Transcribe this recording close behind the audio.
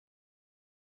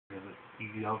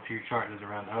You go to your chart. Does it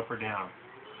round up or down?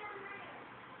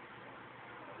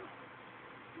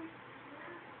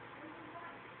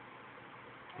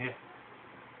 Yeah.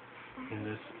 And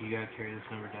this, you gotta carry this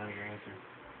number down to your answer.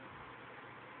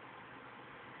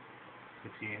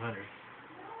 6,800.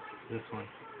 This one.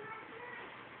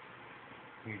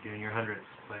 You're doing your hundredths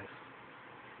place.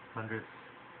 Hundredths.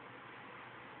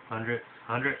 Hundredths.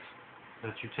 Hundredths.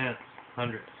 That's your tenths.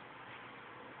 Hundredths.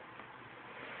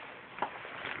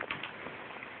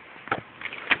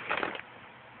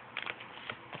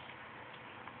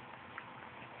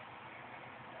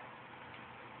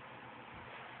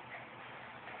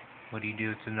 What do you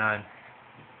do to 9?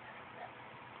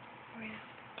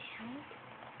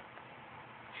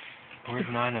 Where's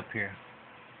 9 up here?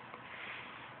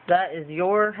 That is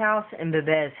your house and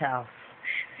Bebe's house.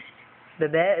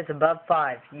 Bebe is above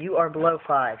 5. You are below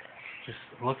 5. Just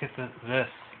look at this.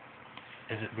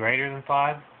 Is it greater than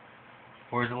 5?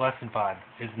 Or is it less than 5?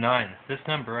 It's 9. This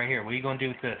number right here. What are you going to do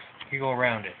with this? You're going to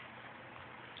round it.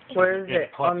 Where is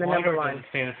it on the number line? Or does it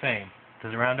stay the same?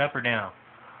 Does it round up or down?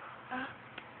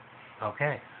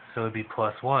 Okay, so it would be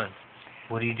 +1.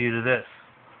 What do you do to this?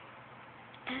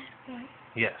 Add 1.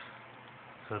 Yes.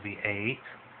 So it would be 8,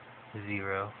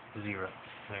 0, 0.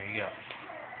 There you go.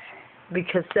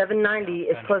 Because 790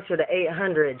 is closer to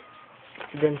 800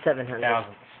 than 700.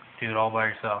 Thousands. Do it all by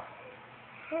yourself.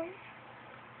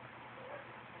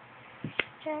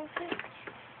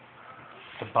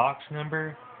 The box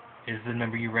number is the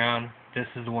number you round. This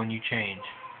is the one you change.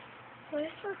 What is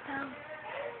the thousand?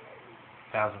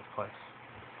 Thousandth place.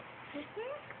 This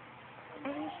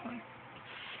one? Or this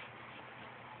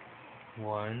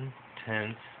one?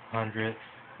 1/10, hundredth.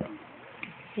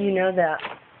 You know that.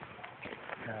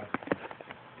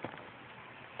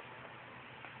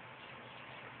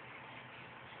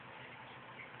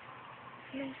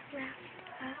 Let's wrap it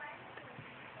up.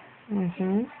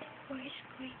 Mhm. We're just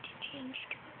going to change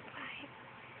to a 5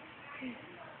 and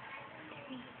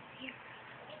 3 0.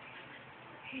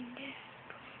 And this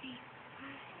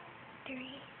 5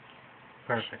 3.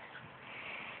 Perfect.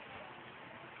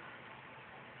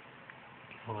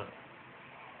 Hold up.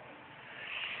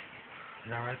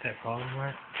 Did I write that problem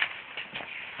right?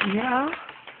 Yeah.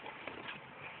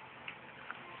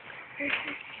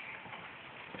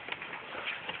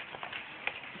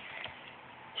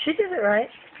 She did it right.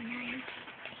 9.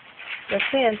 That's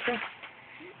the answer.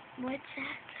 What's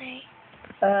that say?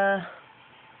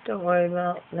 Don't worry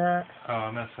about that. Oh,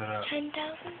 I messed that up. 10,000?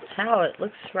 How? It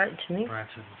looks right to me. Right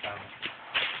to the thousand.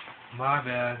 My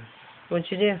bad.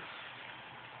 What'd you do?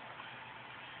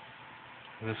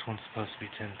 This one's supposed to be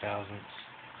 10 thousandths.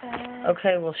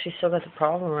 Okay, well, she still got the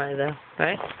problem right, though,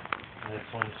 right?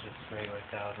 This one's just regular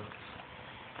thousandths.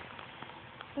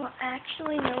 Well,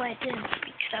 actually, no, I didn't,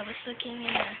 because I was looking in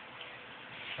the...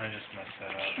 I just messed that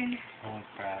up. Holy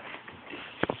crap.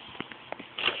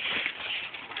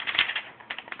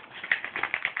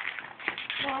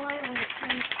 While I was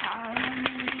trying to power,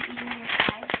 maybe even your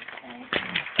 5 would say.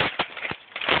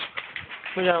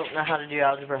 We don't know how to do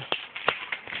algebra.